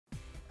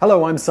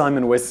Hello, I'm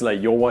Simon Whistler.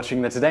 You're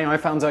watching the Today I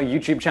Found Out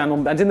YouTube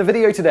channel, and in the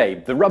video today,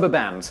 the rubber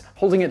band,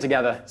 holding it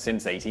together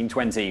since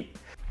 1820.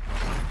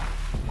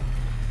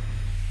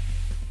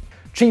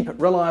 Cheap,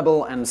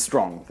 reliable, and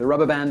strong, the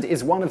rubber band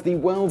is one of the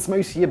world's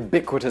most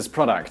ubiquitous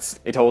products.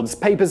 It holds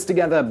papers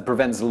together,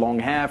 prevents long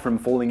hair from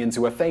falling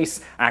into a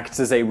face, acts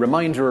as a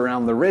reminder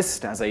around the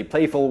wrist, as a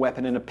playful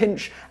weapon in a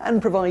pinch,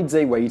 and provides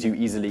a way to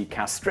easily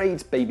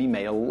castrate baby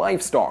male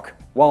livestock.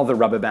 While the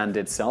rubber band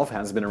itself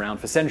has been around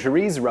for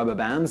centuries, rubber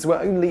bands were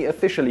only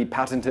officially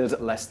patented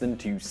less than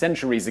 2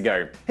 centuries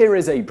ago. Here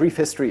is a brief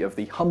history of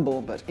the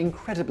humble but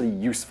incredibly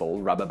useful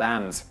rubber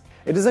band.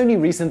 It has only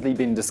recently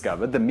been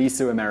discovered that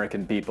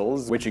Mesoamerican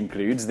peoples, which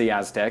includes the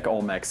Aztec,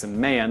 Olmecs, and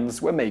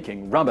Mayans, were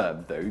making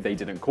rubber, though they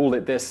didn't call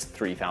it this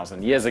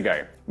 3,000 years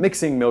ago.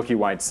 Mixing milky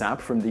white sap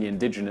from the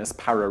indigenous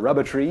para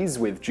rubber trees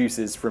with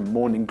juices from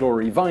morning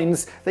glory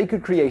vines, they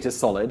could create a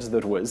solid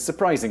that was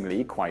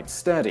surprisingly quite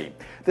sturdy.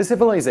 The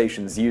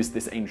civilizations used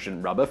this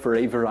ancient rubber for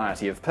a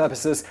variety of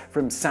purposes,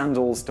 from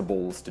sandals to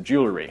balls to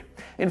jewelry.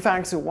 In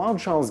fact, while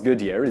Charles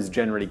Goodyear is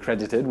generally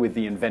credited with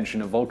the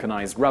invention of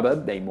vulcanized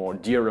rubber, a more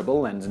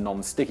durable and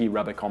non-sticky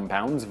rubber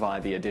compound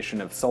via the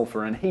addition of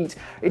sulfur and heat,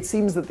 it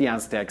seems that the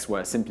Aztecs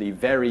were simply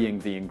varying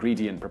the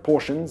ingredient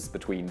proportions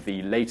between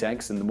the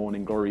latex and the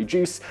morning glory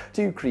juice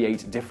to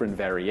create different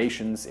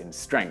variations in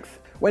strength.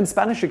 When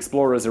Spanish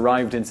explorers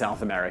arrived in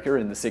South America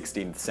in the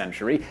 16th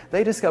century,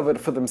 they discovered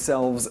for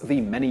themselves the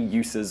many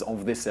uses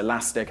of this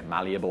elastic,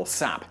 malleable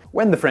sap.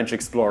 When the French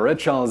explorer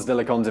Charles de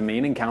la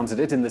Condamine encountered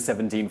it in the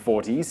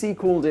 1740s, he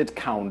called it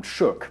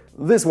caoutchouc.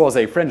 This was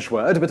a French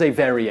word, but a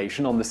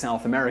variation on the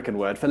South American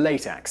word for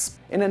latex.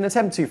 In an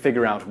attempt to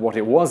figure out what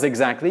it was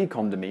exactly,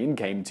 Condamine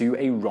came to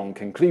a wrong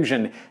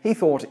conclusion. He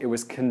thought it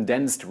was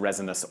condensed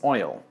resinous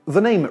oil.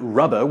 The name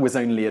rubber was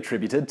only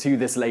attributed to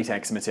this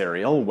latex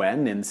material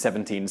when, in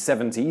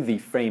 1770, the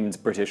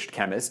famed British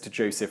chemist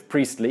Joseph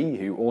Priestley,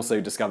 who also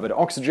discovered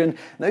oxygen,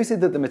 noted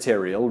that the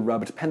material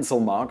rubbed pencil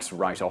marks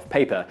right off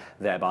paper,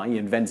 thereby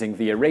inventing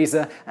the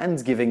eraser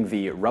and giving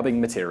the rubbing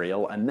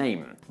material a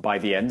name. By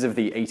the end of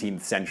the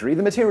 18th century,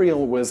 the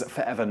material was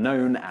forever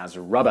known as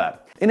rubber.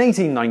 In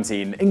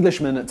 1819,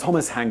 Englishman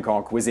Thomas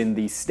Hancock was in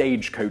the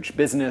stagecoach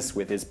business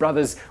with his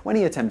brothers when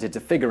he attempted to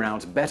figure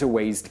out better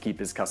ways to keep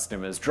his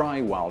customers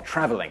dry while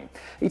traveling.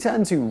 He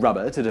turned to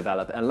rubber to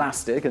develop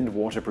elastic and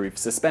waterproof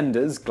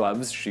suspenders,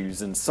 gloves,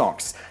 shoes, and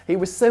socks. He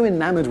was so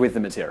enamored with the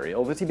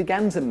material that he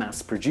began to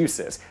mass produce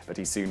it, but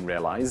he soon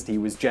realized he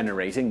was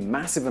generating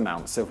massive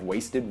amounts of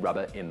wasted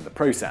rubber in the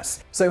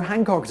process. So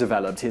Hancock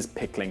developed his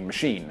pickling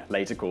machine,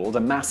 later called a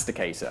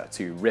masticator,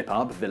 to rip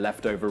up the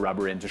leftover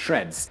rubber into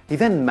shreds. He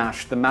then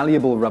mashed the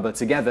malleable rubber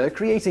together,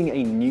 creating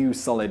a new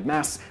solid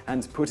mass,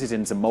 and put it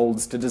into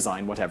molds to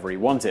design whatever he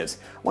wanted.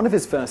 One of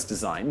his first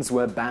designs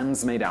were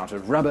bands made out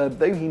of rubber,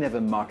 though he never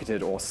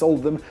marketed or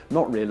sold them,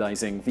 not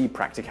realizing the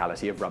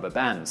practicality of rubber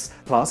bands.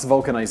 Plus,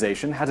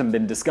 vulcanization hadn't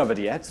been discovered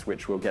yet,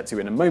 which we'll get to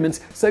in a moment,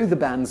 so the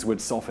bands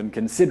would soften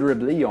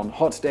considerably on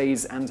hot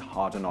days and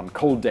harden on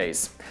cold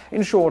days.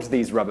 In short,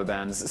 these rubber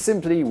bands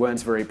simply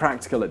weren't very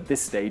practical at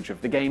this stage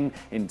of the game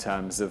in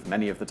terms of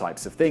many of the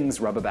types of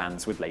things rubber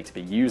bands would later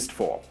be used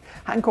for.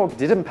 Hancock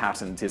didn't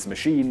patent his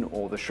machine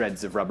or the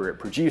shreds of rubber it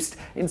produced,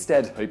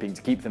 instead hoping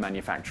to keep the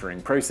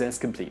manufacturing process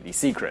completely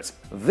secret.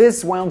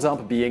 This wound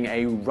up being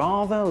a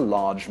rather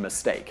large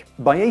mistake.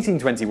 By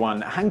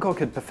 1821, Hancock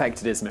had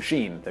perfected his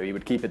machine, though he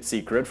would keep it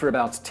secret for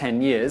about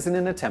 10 years in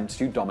an attempt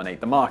to dominate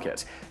the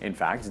market. In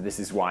fact, this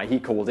is why he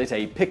called it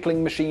a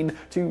pickling machine,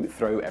 to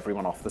throw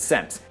everyone off the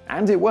scent.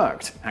 And it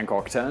worked.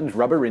 Hancock turned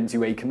rubber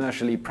into a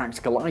commercially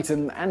practical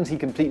item, and he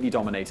completely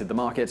dominated the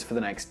market for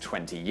the next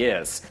 20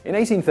 years. In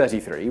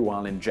 1833,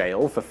 while in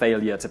jail for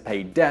failure to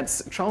pay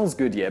debts, Charles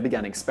Goodyear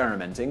began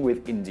experimenting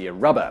with India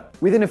rubber.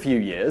 Within a few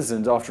years,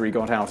 and after he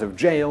got out of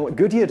jail,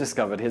 Goodyear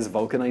discovered his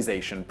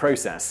vulcanization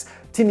process.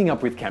 Teaming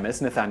up with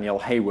chemist Nathaniel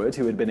Hayward,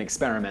 who had been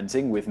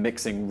experimenting with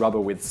mixing rubber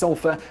with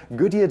sulfur,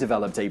 Goodyear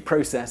developed a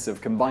process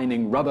of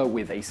combining rubber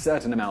with a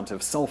certain amount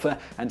of sulfur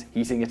and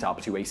heating it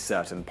up to a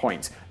certain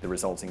point. The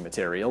resulting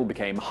material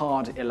became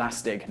hard,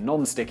 elastic,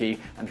 non-sticky,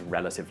 and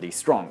relatively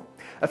strong.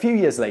 A few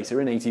years later,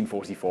 in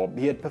 1844,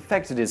 he had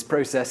perfected his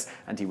process,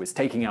 and he was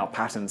taking out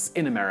patents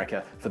in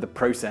America for the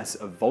process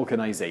of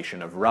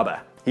vulcanization of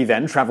rubber. He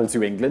then traveled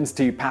to England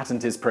to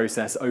patent his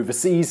process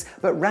overseas,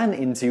 but ran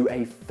into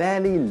a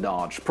fairly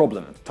large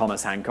problem.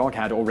 Thomas Hancock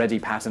had already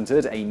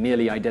patented a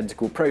nearly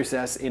identical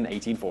process in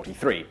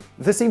 1843.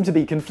 There seemed to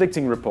be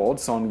conflicting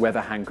reports on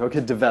whether Hancock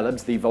had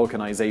developed the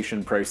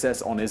vulcanization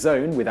process on his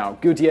own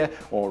without Goodyear,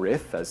 or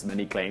if, as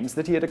many claims,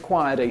 that he had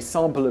acquired a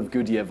sample of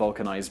Goodyear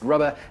vulcanized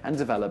rubber and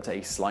developed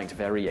a slight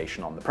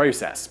variation on the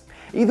process.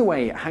 Either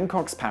way,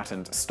 Hancock's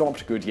patent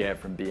stopped Goodyear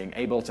from being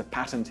able to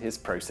patent his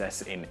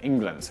process in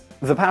England.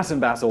 The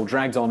patent battle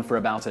dragged on for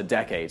about a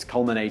decade,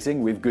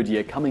 culminating with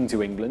Goodyear coming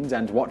to England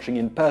and watching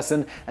in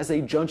person as a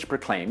judge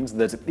proclaimed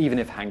that even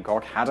if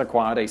Hancock had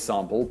acquired a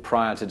sample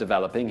prior to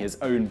developing his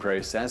own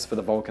process for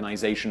the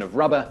vulcanization of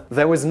rubber,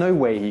 there was no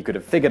way he could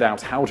have figured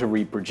out how to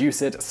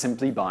reproduce it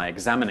simply by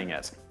examining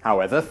it.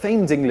 However,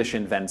 famed English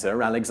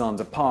inventor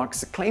Alexander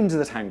Parkes claimed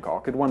that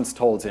Hancock had once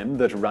told him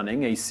that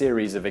running a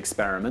series of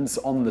experiments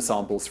on the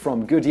samples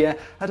from Goodyear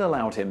had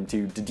allowed him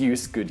to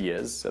deduce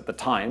Goodyear's, at the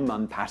time,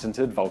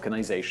 unpatented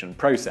vulcanization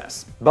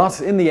process. But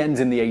in the end,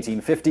 in the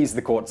 1850s,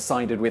 the court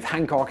sided with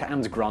Hancock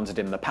and granted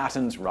him the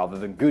patent rather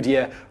than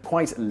Goodyear,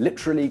 quite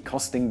literally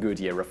costing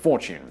Goodyear a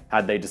fortune.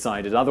 Had they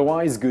decided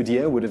otherwise,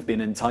 Goodyear would have been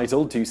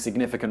entitled to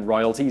significant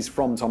royalties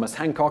from Thomas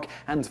Hancock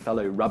and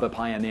fellow rubber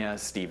pioneer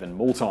Stephen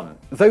Moulton.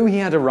 Though he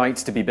had a right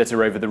to be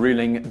bitter over the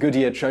ruling,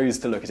 Goodyear chose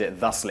to look at it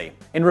thusly.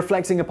 In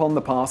reflecting upon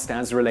the past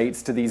as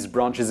relates to these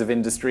branches of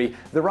industry,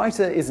 the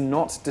writer is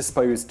not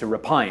disposed to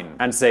repine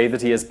and say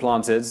that he has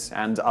planted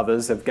and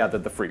others have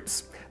gathered the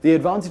fruits. The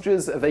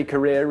advantages of a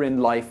career in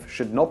life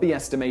should not be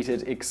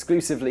estimated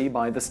exclusively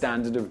by the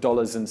standard of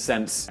dollars and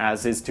cents,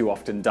 as is too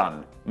often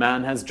done.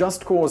 Man has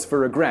just cause for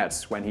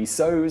regret when he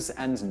sows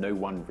and no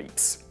one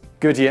reaps.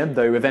 Goodyear,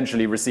 though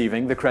eventually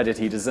receiving the credit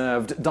he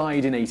deserved,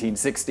 died in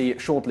 1860,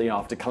 shortly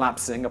after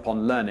collapsing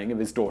upon learning of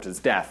his daughter's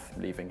death,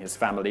 leaving his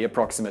family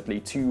approximately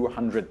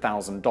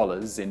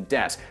 $200,000 in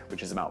debt,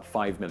 which is about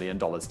 $5 million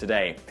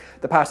today.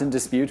 The patent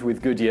dispute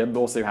with Goodyear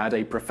also had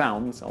a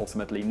profound,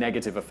 ultimately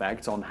negative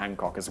effect on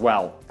Hancock as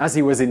well. As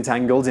he was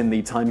entangled in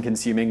the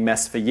time-consuming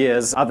mess for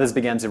years, others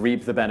began to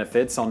reap the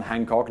benefits on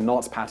Hancock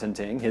not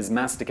patenting his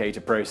masticator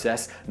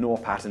process, nor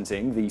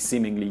patenting the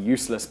seemingly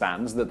useless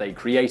bands that they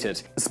created.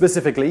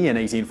 Specifically, in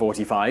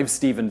 1845,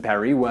 Stephen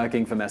Perry,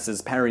 working for Messrs.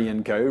 Perry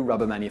 & Co.,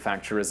 rubber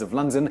manufacturers of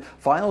London,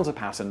 filed a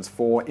patent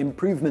for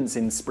improvements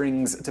in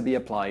springs to be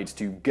applied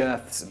to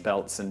girths,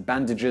 belts, and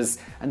bandages,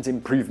 and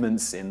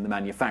improvements in the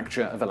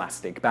manufacture of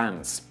elastic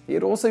bands. He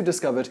had also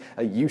discovered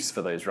a use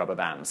for those rubber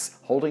bands,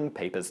 holding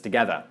papers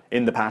together.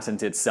 In the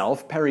patent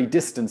itself, Perry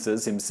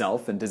distances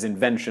himself and his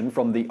invention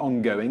from the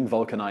ongoing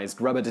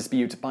vulcanized rubber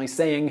dispute by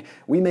saying,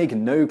 "We make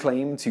no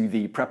claim to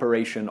the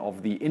preparation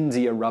of the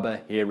India rubber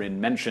herein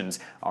mentioned.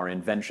 Our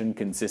invention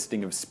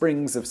consisting of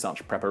springs of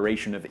such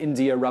preparation of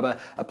India rubber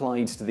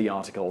applied to the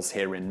articles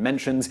herein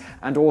mentioned,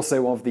 and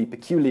also of the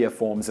peculiar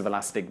forms of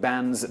elastic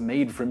bands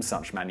made from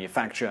such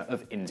manufacture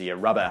of India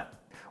rubber."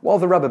 While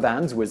the rubber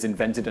band was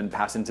invented and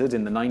patented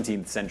in the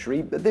 19th century,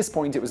 at this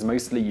point it was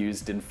mostly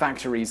used in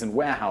factories and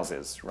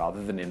warehouses,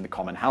 rather than in the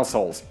common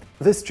household.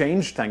 This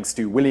changed thanks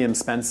to William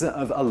Spencer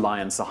of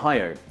Alliance,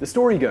 Ohio. The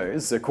story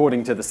goes,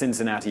 according to the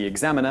Cincinnati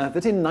Examiner,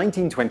 that in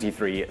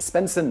 1923,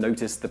 Spencer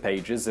noticed the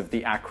pages of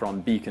the Akron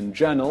Beacon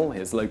Journal,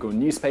 his local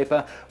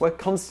newspaper, were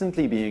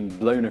constantly being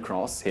blown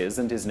across his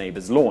and his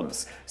neighbors'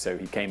 lawns, so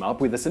he came up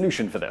with a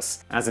solution for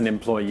this. As an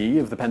employee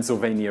of the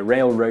Pennsylvania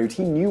Railroad,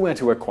 he knew where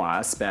to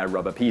acquire spare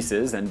rubber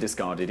pieces and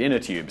discarded inner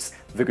tubes.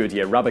 The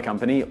Goodyear Rubber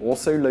Company,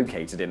 also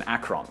located in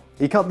Akron.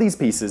 He cut these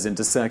pieces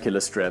into circular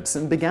strips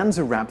and began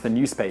to wrap the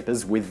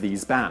newspapers with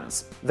these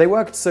bands. They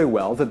worked so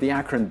well that the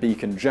Akron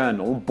Beacon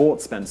Journal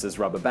bought Spencer's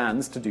rubber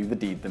bands to do the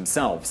deed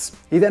themselves.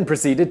 He then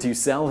proceeded to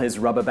sell his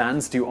rubber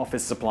bands to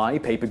office supply,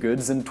 paper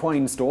goods, and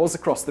twine stores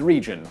across the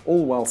region,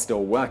 all while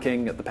still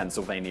working at the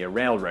Pennsylvania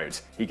Railroad.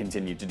 He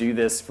continued to do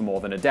this for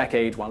more than a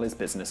decade while his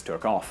business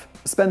took off.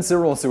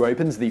 Spencer also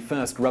opened the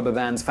first rubber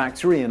bands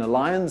factory in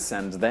Alliance,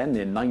 and then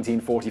in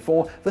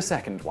 1944, the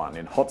second one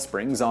in Hot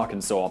Springs,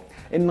 Arkansas.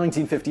 In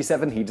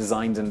 1957, he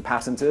designed and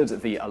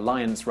patented the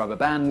Alliance rubber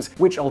band,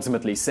 which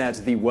ultimately set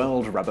the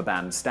world rubber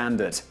band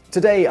standard.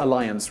 Today,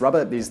 Alliance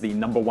Rubber is the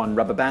 #1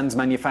 rubber band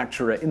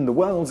manufacturer in the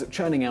world,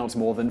 churning out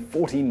more than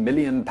 14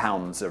 million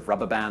pounds of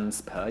rubber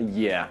bands per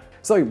year.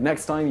 So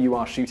next time you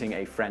are shooting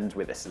a friend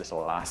with this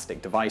little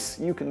elastic device,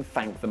 you can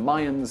thank the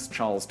Mayans,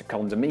 Charles de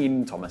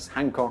Condamine, Thomas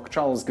Hancock,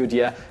 Charles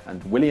Goodyear,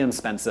 and William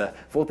Spencer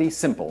for the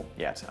simple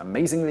yet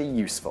amazingly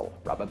useful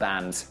rubber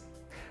band.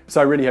 So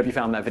I really hope you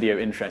found that video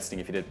interesting.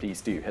 If you did, please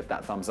do hit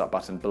that thumbs up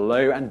button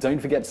below, and don't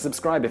forget to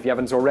subscribe if you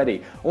haven't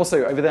already.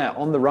 Also, over there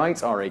on the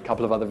right are a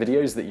couple of other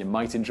videos that you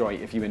might enjoy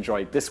if you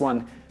enjoyed this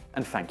one,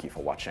 and thank you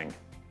for watching.